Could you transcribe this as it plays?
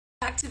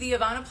Back to the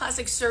Ivana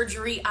Plastic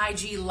Surgery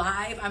IG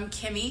Live. I'm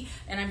Kimmy,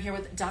 and I'm here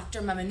with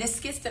Dr.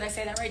 Mameniskis. Did I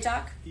say that right,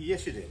 Doc?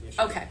 Yes, you did. Yes,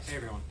 you Okay. did. Hey,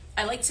 everyone.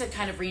 I like to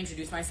kind of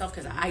reintroduce myself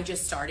because I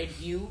just started.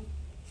 You,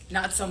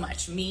 not so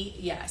much. Me,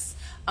 yes.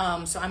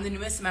 So I'm the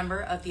newest member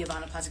of the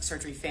Ivana Plastic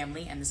Surgery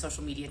family and the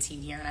social media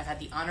team here, and I've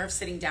had the honor of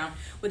sitting down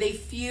with a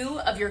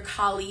few of your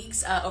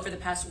colleagues over the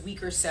past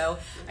week or so.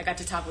 I got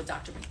to talk with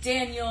Dr.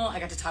 McDaniel. I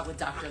got to talk with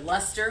Dr.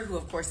 Luster, who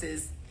of course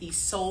is the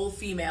sole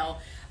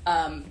female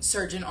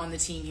surgeon on the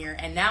team here,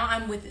 and now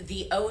I'm with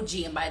the OG,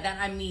 and by that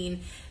I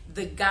mean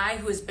the guy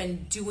who has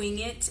been doing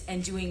it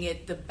and doing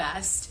it the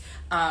best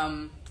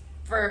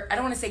for, I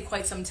don't want to say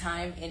quite some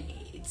time, and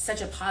it's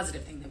such a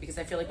positive thing though, because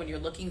I feel like when you're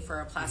looking for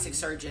a plastic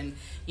surgeon,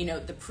 you know,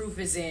 the proof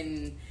is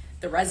in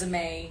the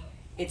resume,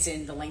 it's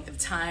in the length of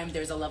time.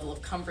 There's a level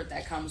of comfort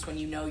that comes when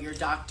you know your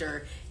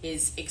doctor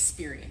is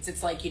experienced.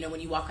 It's like, you know, when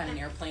you walk on an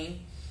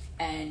airplane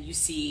and you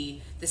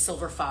see the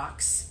silver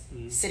fox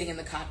sitting in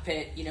the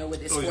cockpit, you know,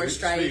 with his four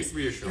stripes.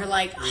 You're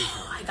like,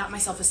 oh, I got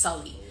myself a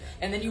Sully.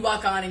 And then you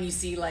walk on and you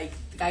see like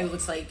the guy who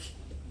looks like,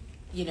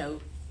 you know,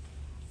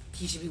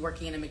 he should be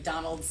working in a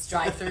McDonald's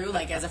drive-through,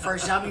 like as a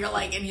first job. And you're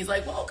like, and he's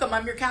like, welcome,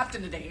 I'm your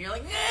captain today. And you're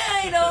like,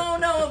 I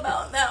don't know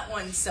about that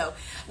one. So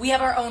we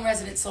have our own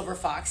resident silver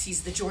fox.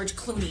 He's the George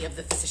Clooney of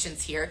the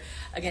physicians here.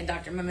 Again,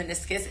 Dr.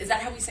 Mameniskis. Is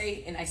that how we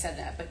say? And I said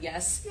that, but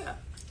yes. Yeah.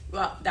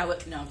 Well, that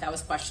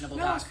was questionable,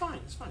 No, Doc. it's fine.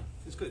 It's fine.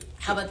 It's good.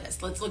 How about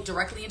this? Let's look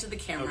directly into the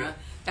camera. Okay.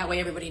 That way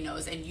everybody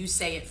knows, and you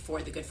say it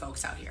for the good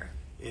folks out here.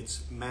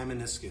 It's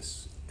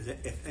Mameniskis.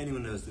 If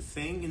anyone knows the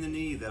thing in the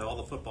knee that all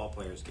the football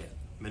players get,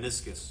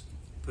 meniscus,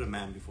 put a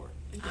man before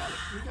it. You got it.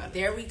 You got it.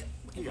 There we go.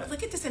 You got it.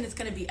 Look at this, and it's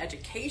going to be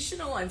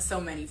educational on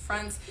so many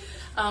fronts.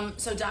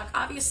 So, Doc,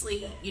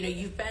 obviously, you know,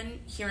 you've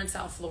been here in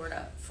South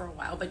Florida for a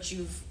while, but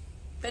you've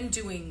been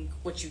doing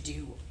what you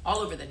do all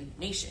over the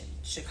nation,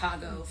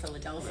 Chicago,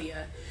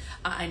 Philadelphia.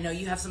 I know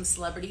you have some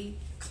celebrity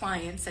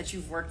clients that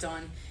you've worked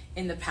on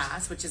in the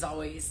past, which is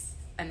always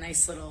a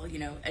nice little, you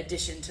know,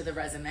 addition to the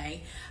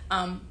resume.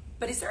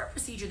 But is there a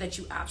procedure that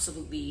you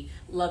absolutely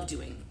love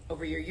doing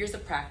over your years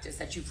of practice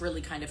that you've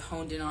really kind of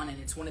honed in on,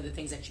 and it's one of the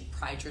things that you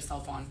pride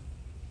yourself on?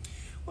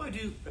 Well, I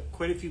do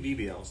quite a few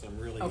BBLs. I'm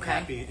really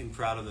happy and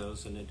proud of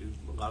those, and I do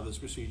a lot of those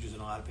procedures,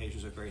 and a lot of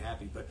patients are very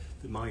happy. But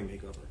the mummy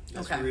makeover,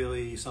 that's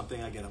really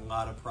something I get a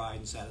lot of pride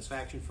and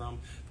satisfaction from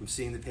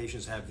seeing the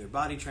patients have their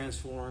body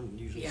transformed,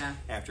 usually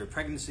after a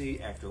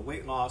pregnancy, after a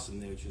weight loss,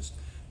 and they're just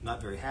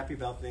not very happy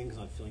about things,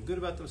 not feeling good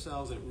about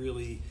themselves, and it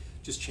really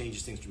just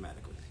changes things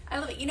dramatically. I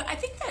love it. You know, I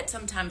think that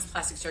sometimes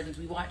plastic surgeons,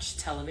 we watch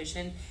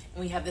television,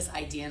 and we have this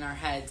idea in our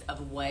heads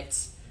of what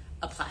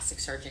a plastic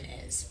surgeon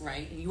is,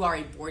 right? And you are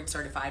a board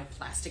certified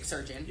plastic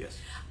surgeon. Yes.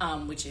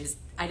 Which is,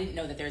 I didn't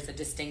know that there's a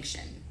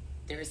distinction.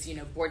 There's, you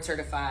know, board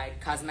certified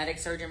cosmetic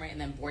surgeon, right?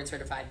 And then board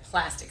certified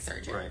plastic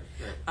surgeon.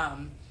 Right.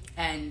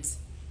 And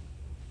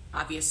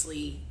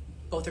obviously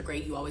both are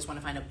great. You always want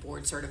to find a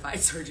board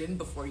certified surgeon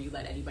before you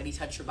let anybody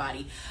touch your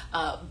body.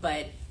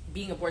 But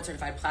being a board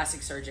certified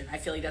plastic surgeon, I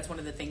feel like that's one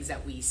of the things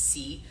that we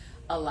see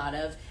a lot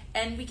of.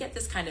 And we get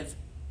this kind of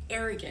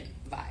arrogant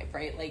vibe,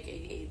 right? Like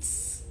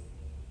it's,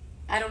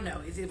 I don't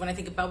know. When I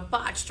think about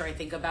botched, or I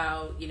think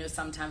about, you know,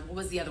 sometimes, what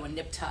was the other one?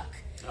 Nip tuck,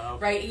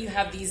 right? And you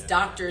have these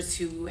doctors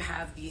who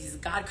have these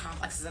God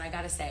complexes, and I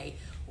gotta say,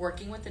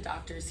 working with the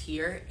doctors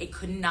here, it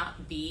could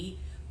not be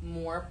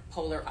more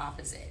polar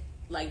opposite.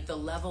 Like the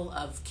level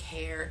of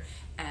care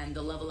and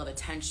the level of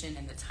attention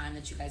and the time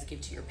that you guys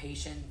give to your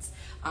patients,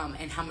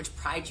 and how much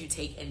pride you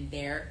take in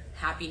their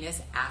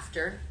happiness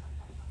after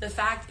the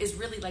fact is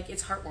really, like,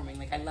 it's heartwarming.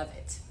 Like, I love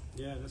it.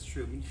 Yeah, that's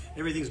true. I mean,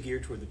 everything's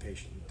geared toward the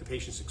patient, the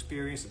patient's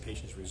experience, the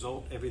patient's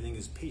result. Everything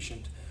is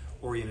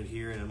patient-oriented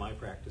here and in my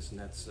practice, and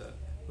that's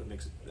what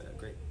makes it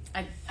great.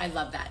 I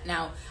love that.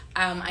 Now,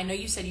 I know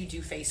you said you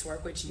do face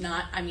work, which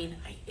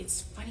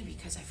it's funny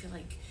because I feel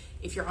like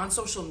if you're on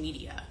social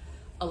media,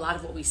 a lot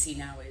of what we see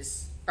now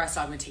is breast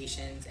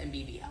augmentations and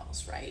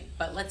BBLs, right?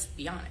 But let's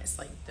be honest,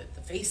 like the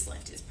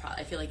facelift is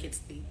probably, I feel like it's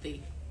the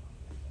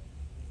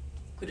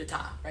coup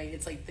d'etat, right?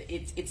 It's like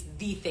it's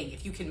the thing.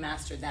 If you can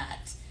master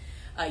that,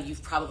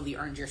 you've probably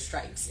earned your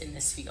stripes in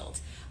this field,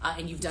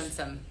 and you've done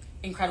some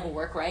incredible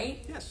work,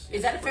 right? Yes.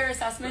 Is that a fair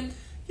assessment?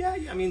 Yeah,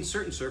 I mean,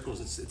 certain circles,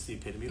 it's the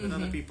epitome, but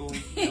other people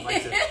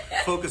like to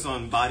focus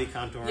on body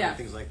contour and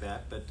things like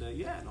that. But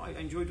I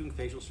enjoy doing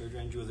facial surgery.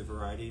 I enjoy the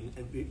variety,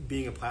 and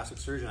being a plastic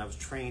surgeon, I was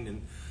trained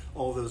in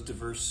all those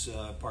diverse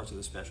parts of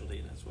the specialty,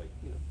 and that's why,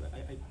 you know,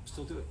 I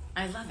still do it.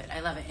 I love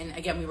it. And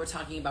again, we were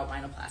talking about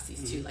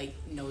rhinoplasties too, like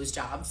nose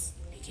jobs,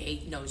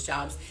 aka nose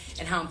jobs,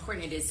 and how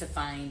important it is to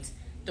find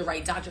the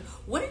right doctor.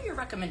 What are your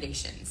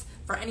recommendations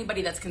for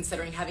anybody that's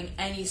considering having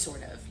any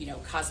sort of, you know,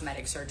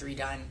 cosmetic surgery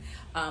done,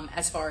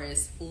 as far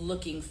as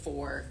looking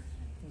for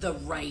the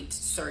right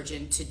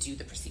surgeon to do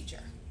the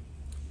procedure?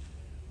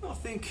 Well,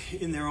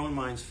 think in their own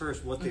minds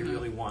first what they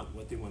really want,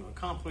 what they want to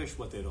accomplish,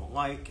 what they don't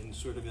like, and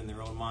sort of in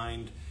their own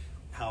mind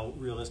how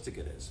realistic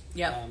it is.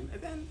 Yeah. And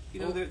then, you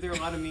know, there are a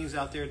lot of means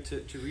out there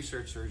to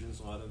research surgeons,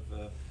 a lot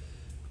of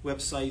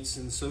websites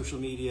and social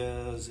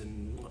medias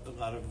and a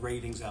lot of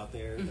ratings out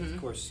there. Of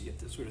course, you have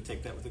to sort of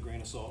take that with a grain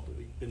of salt.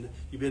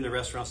 You've been to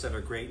restaurants that are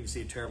great and you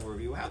see a terrible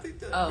review. How they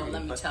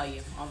let me tell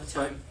you all the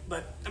time.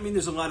 But I mean,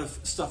 there's a lot of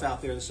stuff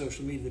out there in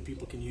social media that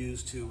people can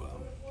use to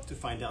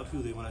find out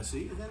who they want to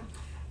see,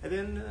 and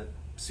then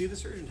see the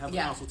surgeon, have a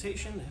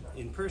consultation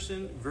in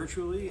person,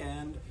 virtually,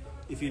 and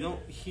if you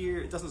don't hear,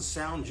 it doesn't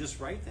sound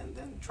just right,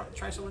 then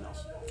try someone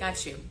else.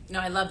 Got you. No,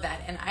 I love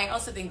that. And I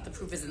also think the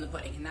proof is in the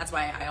pudding. And that's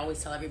why I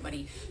always tell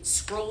everybody,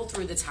 scroll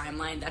through the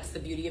timeline. That's the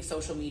beauty of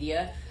social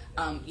media.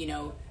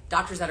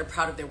 Doctors that are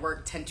proud of their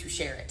work tend to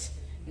share it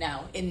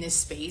now in this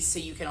space. So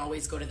you can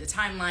always go to the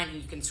timeline and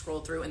you can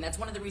scroll through. And that's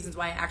one of the reasons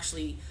why I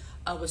actually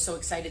was so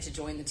excited to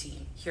join the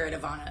team here at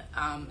Ivana.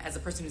 As a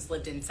person who's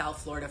lived in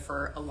South Florida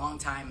for a long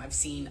time, I've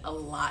seen a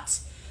lot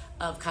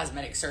of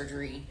cosmetic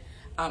surgery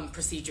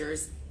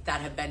procedures that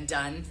have been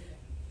done,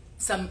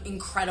 some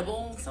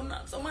incredible, some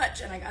not so much.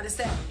 And I gotta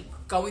say,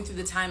 going through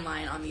the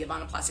timeline on the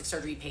Ivana Plastic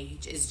Surgery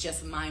page is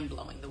just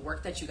mind-blowing. The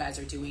work that you guys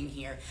are doing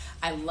here.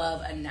 I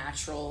love a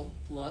natural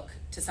look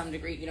to some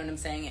degree, you know what I'm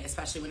saying?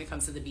 Especially when it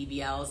comes to the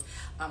BBLs.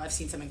 I've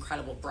seen some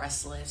incredible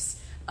breast lifts.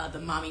 The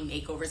mommy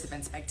makeovers have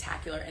been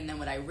spectacular. And then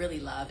what I really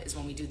love is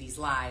when we do these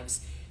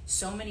lives,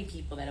 so many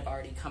people that have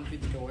already come through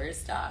the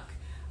doors, Doc,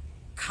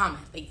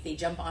 comment. Like, they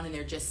jump on and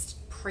they're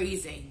just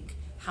praising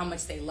how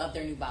much they love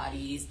their new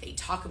bodies. They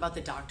talk about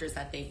the doctors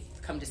that they've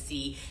come to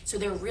see. So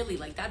they're really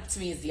like, that to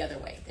me is the other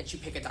way that you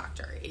pick a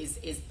doctor, is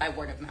by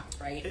word of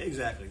mouth, right?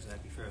 Exactly.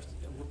 First,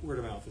 word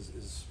of mouth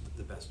is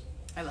the best.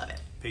 I love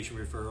it. Patient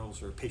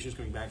referrals or patients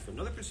coming back for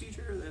another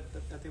procedure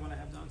that they want to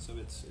have done. So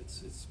it's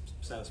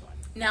satisfying.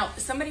 Now,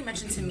 somebody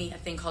mentioned to me a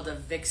thing called a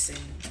Vixen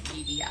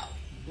BBL,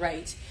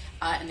 right?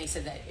 And they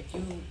said that if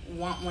you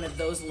want one of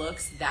those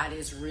looks, that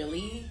is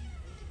really...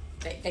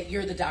 That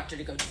you're the doctor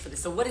to go to for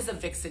this. So what is a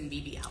Vixen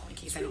BBL, in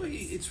case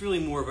it's really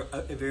more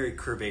of a very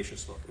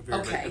curvaceous look.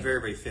 A very,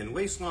 very thin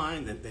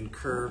waistline, then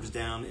curves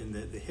down in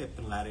the hip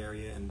and lat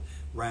area, and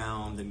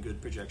round and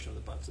good projection of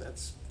the butt. So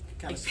that's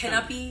kind of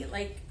pin-uppy,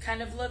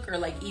 kind of look, or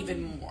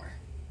even more?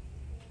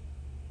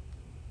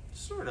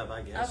 Sort of,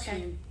 I guess. Okay. I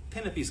mean,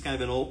 pin-uppy is kind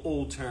of an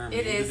old term.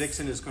 It is. The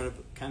Vixen is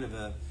kind of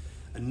a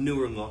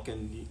newer look,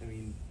 and I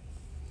mean,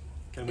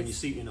 kind of when you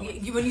see it, you know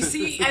it. When you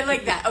see, I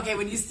like that. Okay,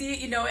 when you see it,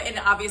 you know it. And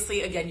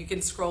obviously, again, you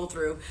can scroll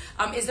through.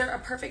 Is there a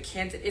perfect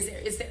candidate?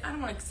 Is there? I don't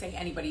want to say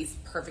anybody's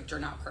perfect or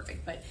not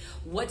perfect, but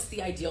what's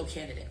the ideal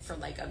candidate for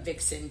a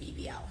Vixen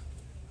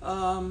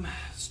BBL?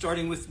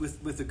 Starting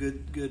with a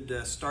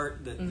good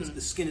start.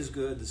 The skin is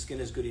good. The skin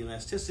has good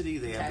elasticity.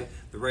 They have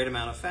the right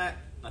amount of fat.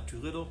 Not too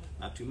little,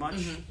 not too much.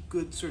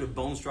 Good sort of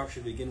bone structure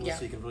to begin with,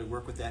 so you can really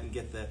work with that and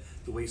get the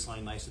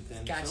waistline nice and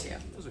thin. Gotcha.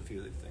 Those are a few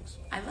of the things.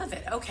 I love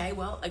it. Okay,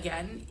 well,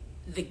 again,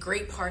 the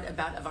great part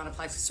about Ivana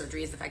Plastic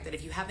Surgery is the fact that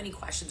if you have any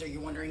questions or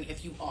you're wondering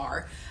if you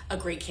are a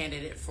great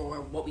candidate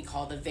for what we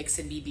call the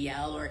Vixen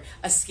BBL or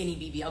a skinny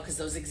BBL, because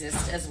those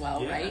exist as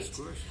well, right? Of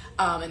course.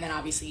 And then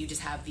obviously you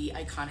just have the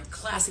iconic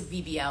classic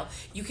BBL.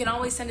 You can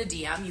always send a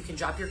DM. You can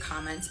drop your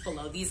comments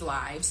below these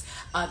lives.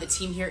 The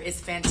team here is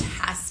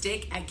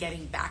fantastic at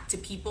getting back to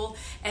people.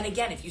 And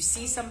again, if you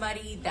see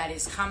somebody that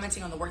is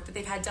commenting on the work that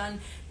they've had done,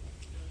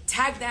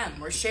 tag them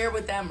or share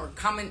with them or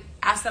comment,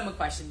 ask them a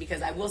question,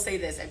 because I will say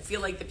this, I feel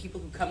like the people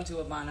who come to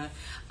Ivana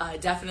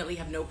definitely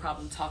have no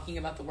problem talking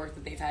about the work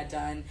that they've had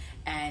done,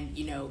 and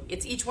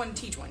it's each one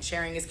teach one.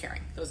 Sharing is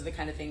caring. Those are the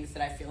kind of things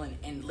that I feel,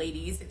 and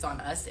ladies, it's on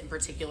us in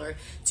particular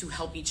to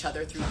help each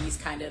other through these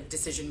kind of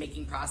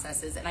decision-making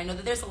processes. And I know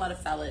that there's a lot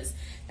of fellas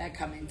that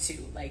come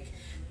into,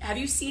 have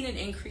you seen an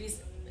increase,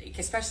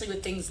 especially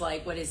with things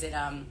like, what is it,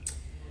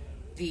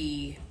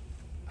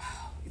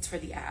 it's for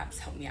the abs,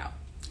 help me out.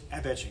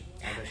 Ab etching.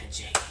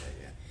 Yeah.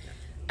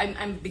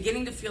 I'm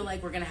beginning to feel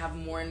like we're gonna have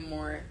more and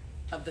more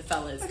of the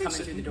fellas coming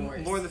through the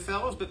doors. More of the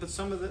fellas, but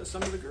some of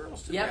the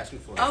girls too asking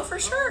for it. Oh, for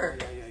sure.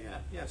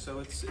 Yeah. So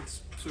it's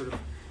sort of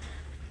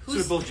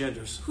both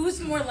genders. Who's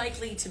more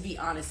likely to be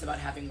honest about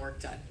having work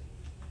done?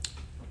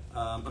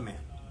 A man.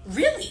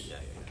 Really?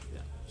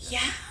 Yeah.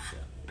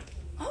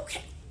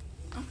 Okay.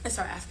 I'm gonna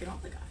start asking all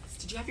the guys.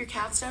 Did you have your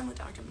calves done with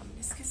Dr.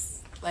 Mameniskis?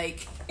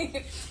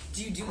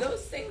 Do you do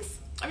those things?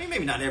 I mean,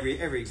 maybe not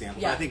every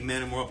example. Yeah. But I think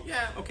men are more.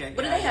 Yeah, okay.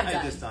 What did I have done? I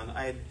had this done.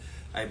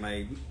 I had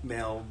my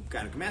male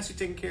gynecomastia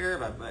taken care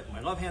of. I had my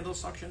love handle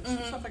suction,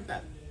 stuff like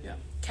that. Yeah.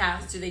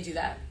 Calves? Do they do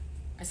that?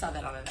 I saw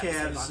that on an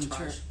episode of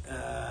Entourage.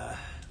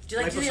 Do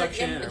they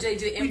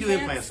do implants? We do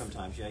implants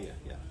sometimes. Yeah.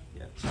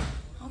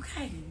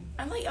 Okay.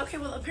 Okay,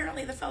 well,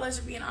 apparently the fellas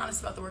are being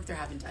honest about the work they're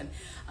having done.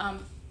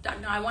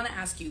 Doc, now I want to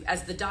ask you,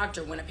 as the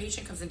doctor, when a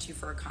patient comes into you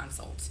for a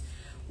consult,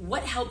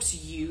 what helps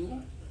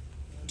you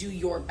do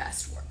your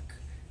best work?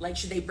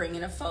 Should they bring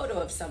in a photo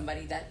of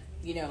somebody that,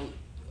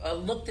 a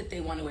look that they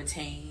want to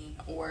attain,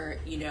 or,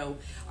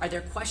 are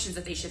there questions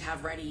that they should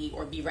have ready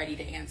or be ready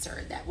to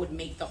answer that would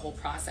make the whole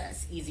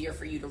process easier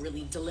for you to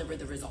really deliver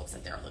the results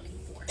that they're looking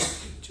for?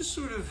 Just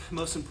sort of,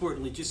 most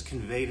importantly, just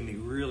convey to me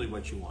really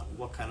what you want,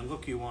 what kind of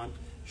look you want.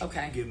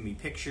 Okay. Give me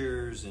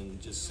pictures and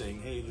just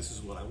saying, hey, this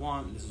is what I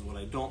want, and this is what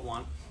I don't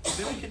want.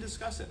 Then we can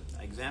discuss it.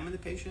 I examine the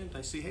patient.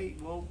 I see, hey,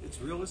 well, it's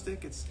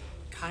realistic, it's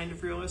kind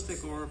of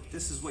realistic, or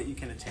this is what you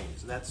can attain.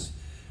 So that's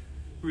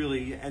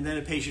really, and then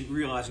a patient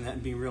realizing that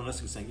and being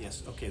realistic and saying,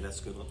 yes, okay, that's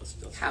good. Let's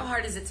How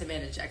hard is it to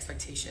manage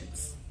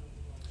expectations?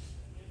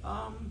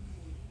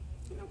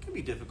 It can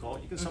be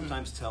difficult. You can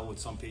sometimes tell with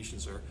some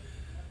patients are,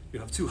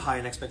 have too high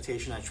an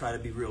expectation. I try to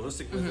be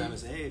realistic with them and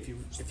say, hey, if you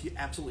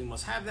absolutely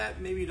must have that,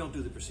 maybe you don't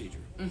do the procedure.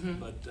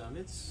 But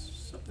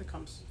it's something that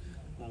comes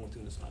along with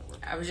doing this kind of work.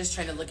 I was just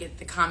trying to look at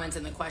the comments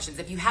and the questions.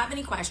 If you have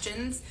any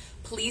questions,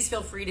 please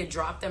feel free to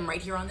drop them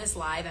right here on this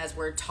live as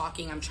we're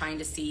talking. I'm trying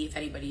to see if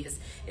anybody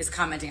is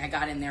commenting. I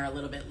got in there a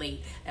little bit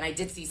late, and I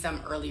did see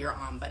some earlier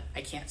on, but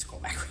I can't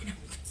scroll back right now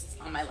because it's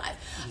on my live.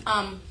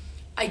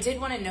 I did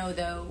want to know,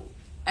 though,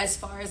 as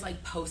far as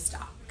like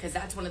post-op, because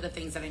that's one of the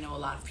things that I know a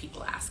lot of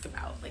people ask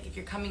about. Like if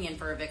you're coming in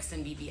for a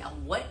Vixen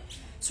BBL, what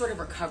sort of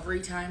recovery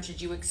time should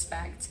you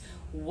expect?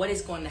 What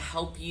is going to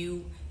help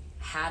you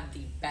have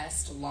the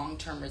best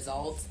long-term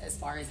results as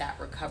far as that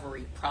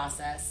recovery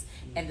process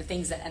and the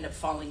things that end up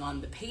falling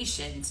on the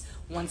patient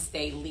once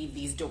they leave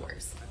these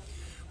doors?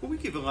 Well, we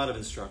give a lot of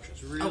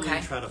instructions. Really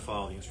try to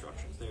follow the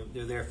instructions.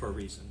 They're there for a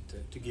reason,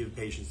 to give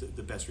patients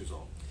the best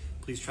result.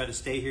 Please try to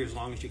stay here as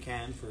long as you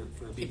can for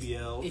a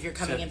BBL. If you're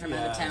coming in from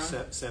out of town?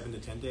 7 to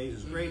 10 days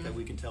is great, that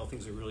we can tell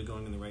things are really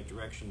going in the right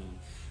direction and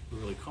we're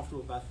really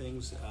comfortable about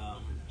things.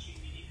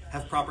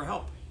 Have proper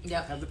help.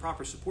 Yep. Have the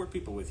proper support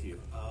people with you.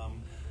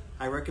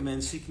 I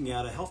recommend seeking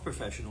out a health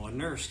professional, a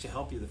nurse, to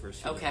help you the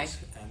first few days.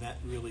 And that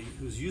really,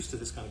 who's used to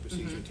this kind of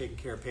procedure, taking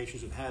care of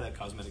patients who've had a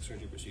cosmetic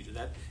surgery procedure,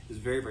 that is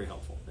very, very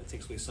helpful. That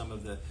takes away some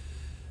of the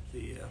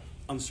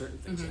uncertain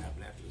things that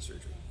happen after the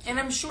surgery. And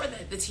I'm sure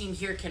that the team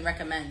here can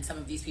recommend some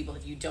of these people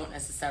if you don't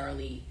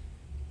necessarily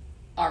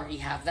already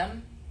have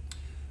them.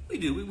 We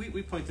do.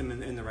 We point them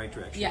in the right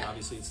direction. Yeah.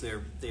 Obviously, it's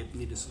they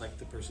need to select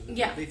the person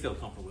that they feel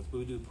comfortable with, but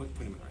we do point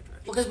them in the right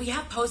direction. Well, because we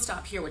have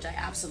post-op here, which I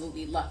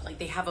absolutely love. Like,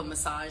 they have a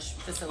massage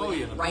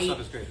facility post-op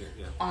is great here.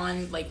 Yeah.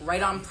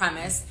 right on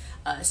premise.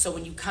 So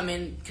when you come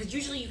in, because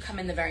usually you come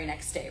in the very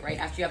next day, right?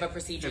 After you have a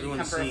procedure, you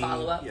come for a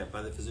follow-up. Yeah,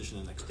 by the physician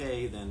the next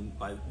day, then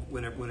by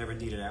whenever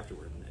needed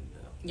afterward. And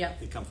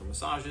they come for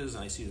massages,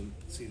 and I see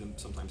them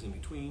sometimes in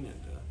between, and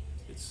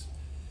it's.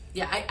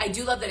 Yeah, I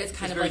do love that it's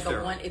kind of like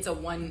it's a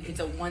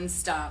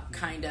one-stop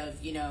kind of,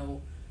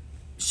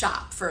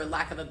 shop, for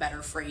lack of a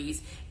better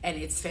phrase, and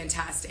it's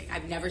fantastic.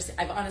 I've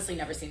honestly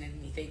never seen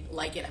anything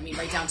like it. I mean,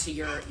 right down to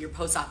your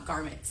post-op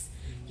garments.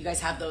 You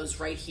guys have those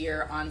right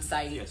here on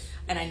site. Yes.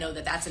 And I know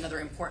that that's another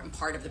important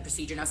part of the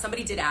procedure. Now,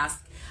 somebody did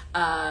ask,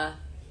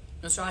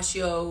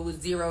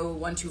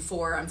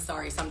 Nostraccio0124, I'm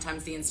sorry,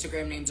 sometimes the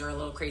Instagram names are a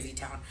little crazy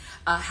town.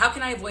 How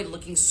can I avoid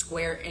looking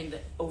square and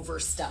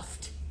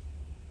overstuffed?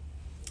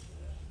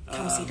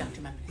 Can we see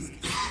Dr.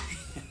 Mameniskis?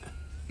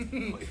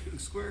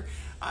 Square.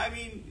 I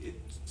mean,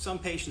 some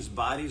patients'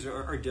 bodies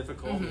are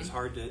difficult. It's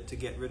hard to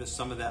get rid of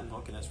some of that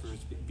look, and that's where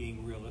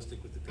being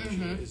realistic with the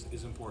patient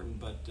is important.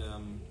 But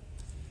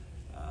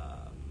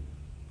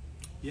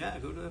go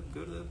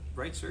to the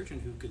right surgeon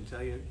who can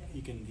tell you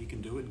he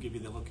can do it and give you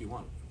the look you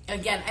want.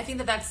 Again, I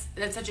think that's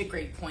such a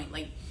great point.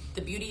 Like,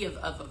 the beauty of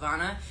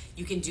Ivana,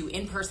 you can do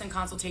in-person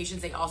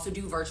consultations. They also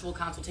do virtual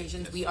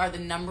consultations. Yes. We are the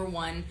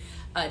 #1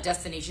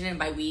 destination, and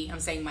by we, I'm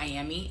saying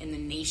Miami, in the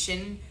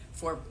nation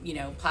for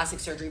plastic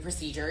surgery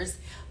procedures.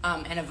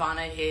 And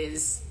Ivana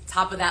is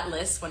top of that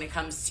list when it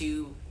comes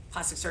to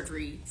plastic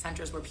surgery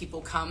centers where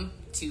people come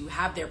to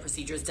have their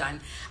procedures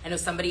done. I know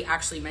somebody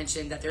actually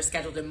mentioned that they're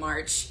scheduled in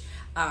March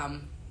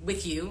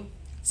with you.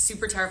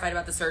 Super terrified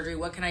about the surgery.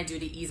 What can I do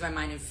to ease my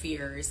mind and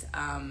fears?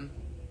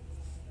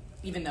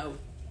 Even though,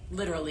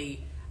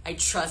 literally, I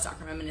trust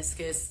Dr.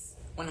 Mameniskis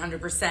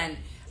 100%.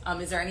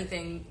 Is there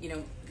anything,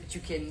 that you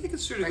can I think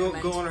it's sort of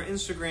go on our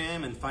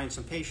Instagram and find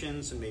some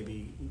patients and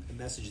maybe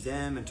message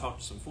them and talk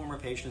to some former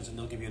patients, and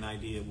they'll give you an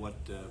idea of what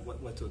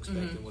to expect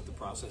and what the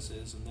process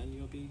is, and then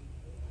you'll be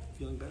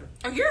feeling better.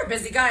 Oh, you're a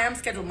busy guy. I'm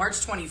scheduled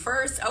March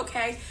 21st.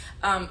 Okay.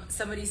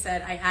 Somebody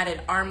said I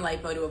added arm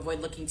lipo to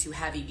avoid looking too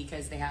heavy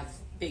because they have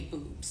big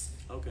boobs.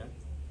 Okay.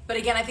 But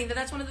again, I think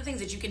that's one of the things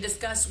that you can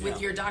discuss with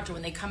your doctor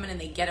when they come in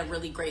and they get a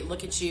really great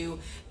look at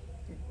you.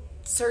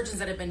 Surgeons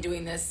that have been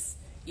doing this,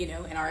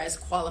 and are as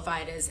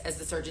qualified as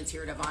the surgeons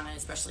here at Ivana,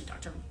 especially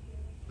Dr.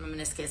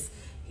 Mameniskis,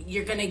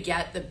 you're going to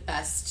get the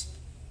best,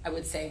 I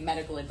would say,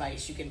 medical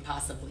advice you can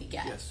possibly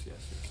get. Yes.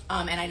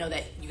 And I know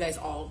that you guys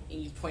all,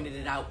 and you pointed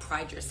it out,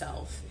 pride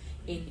yourself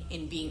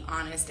in being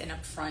honest and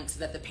upfront so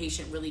that the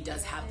patient really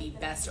does have the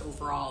best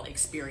overall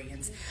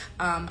experience.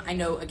 I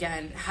know,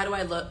 again, how do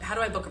I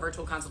book a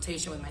virtual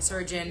consultation with my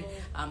surgeon?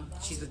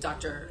 She's with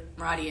Dr.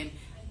 Maradian.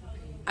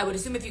 I would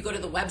assume if you go to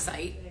the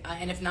website,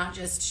 and if not,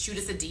 just shoot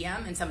us a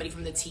DM and somebody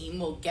from the team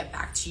will get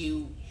back to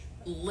you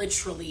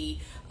literally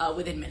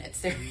within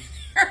minutes. They're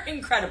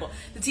incredible.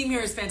 The team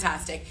here is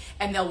fantastic,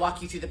 and they'll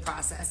walk you through the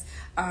process.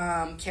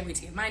 Can't wait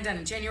to get mine done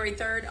on January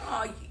 3rd.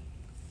 Oh,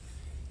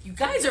 You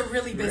guys are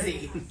really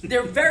busy.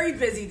 They're very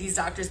busy, these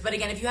doctors. But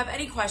again, if you have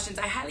any questions,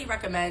 I highly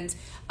recommend,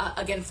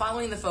 again,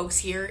 following the folks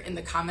here in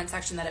the comment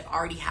section that have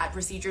already had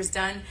procedures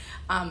done.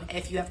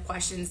 If you have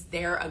questions,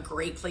 they're a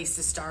great place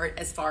to start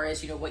as far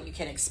as, what you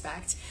can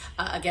expect.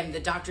 Again, the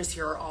doctors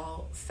here are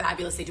all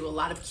fabulous. They do a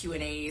lot of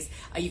Q&As.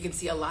 You can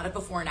see a lot of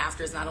before and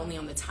afters, not only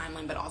on the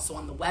timeline, but also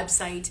on the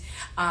website.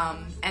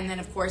 And then,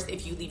 of course,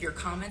 if you leave your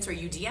comments or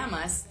you DM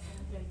us,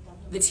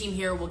 the team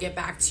here will get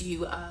back to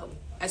you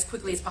as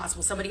quickly as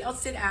possible. Somebody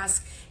else did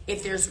ask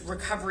if there's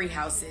recovery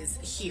houses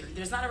here.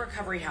 There's not a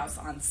recovery house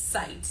on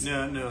site.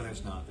 No,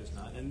 there's not.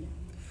 And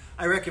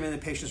I recommend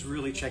that patients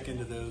really check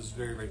into those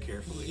very, very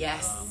carefully.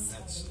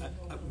 Yes.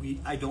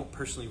 I don't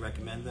personally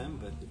recommend them,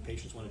 but if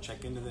patients want to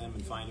check into them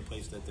and find a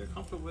place that they're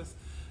comfortable with,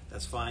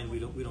 that's fine. We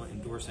don't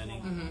endorse any.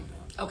 Mm-hmm.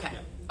 Okay.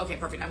 Yeah. Okay,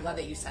 perfect. I'm glad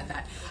that you said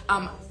that.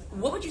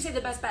 What would you say the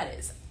best bet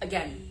is?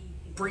 Again,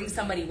 bring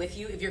somebody with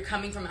you. If you're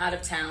coming from out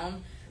of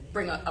town,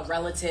 bring a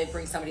relative,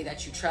 bring somebody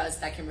that you trust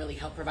that can really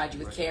help provide you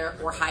with care,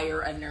 or hire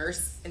a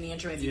nurse in the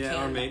interim if you can.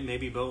 Yeah, or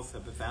maybe both.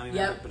 Have a family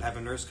member, but have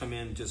a nurse come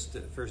in just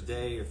the first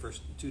day or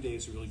first 2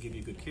 days to really give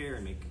you good care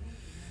and make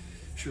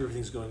sure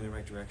everything's going in the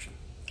right direction.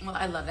 Well,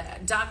 I love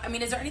that. Doc,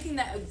 is there anything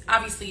that,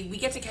 obviously, we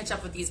get to catch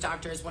up with these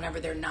doctors whenever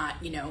they're not,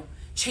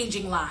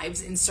 changing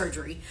lives in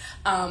surgery.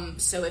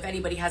 So if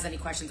anybody has any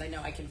questions, I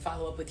know I can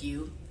follow up with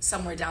you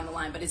somewhere down the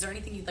line. But is there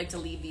anything you'd like to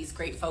leave these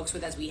great folks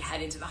with as we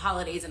head into the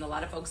holidays and a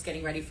lot of folks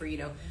getting ready for,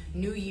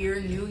 new year,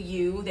 new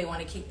you. They want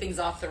to kick things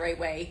off the right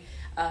way.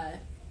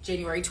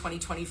 January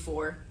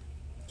 2024.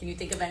 Can you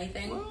think of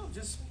anything? Well,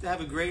 just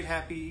have a great,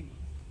 happy,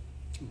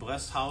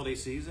 blessed holiday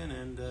season,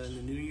 and in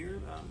the new year,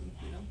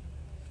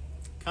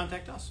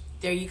 contact us.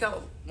 There you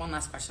go. One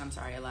last question. I'm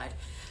sorry, I lied.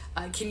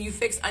 Can you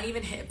fix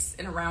uneven hips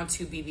in around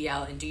 2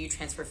 BBL, and do you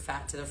transfer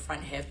fat to the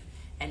front hip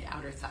and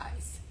outer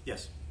thighs?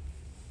 Yes.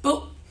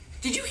 Boom.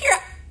 Did you hear?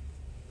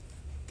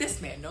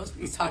 This man knows what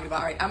he's talking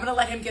about. All right, I'm going to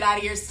let him get out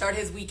of here, start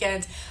his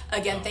weekend.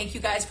 Again, thank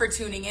you guys for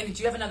tuning in. Did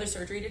you have another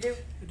surgery to do?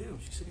 I do.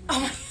 She's sitting right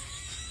here.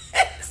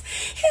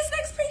 His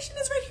next patient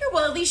is right here.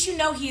 Well, at least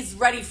he's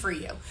ready for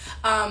you.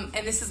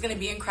 And this is going to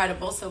be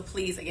incredible. So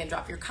please, again,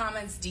 drop your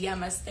comments,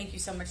 DM us. Thank you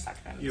so much, Dr.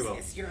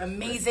 Mameniskis. You're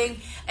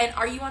amazing. And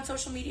are you on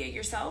social media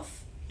yourself?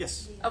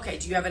 Yes. Okay,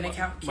 do you have an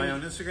account? My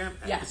own Instagram?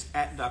 Yeah. It's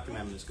at Dr.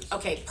 Mameniskis.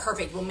 Okay,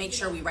 perfect. We'll make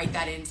sure we write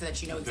that in so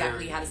that you know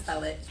exactly how to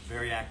spell it.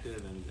 Very active,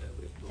 and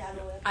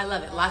I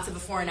love it. Lots of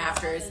before and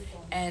afters,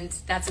 and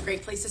that's a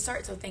great place to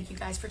start. So thank you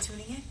guys for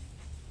tuning in.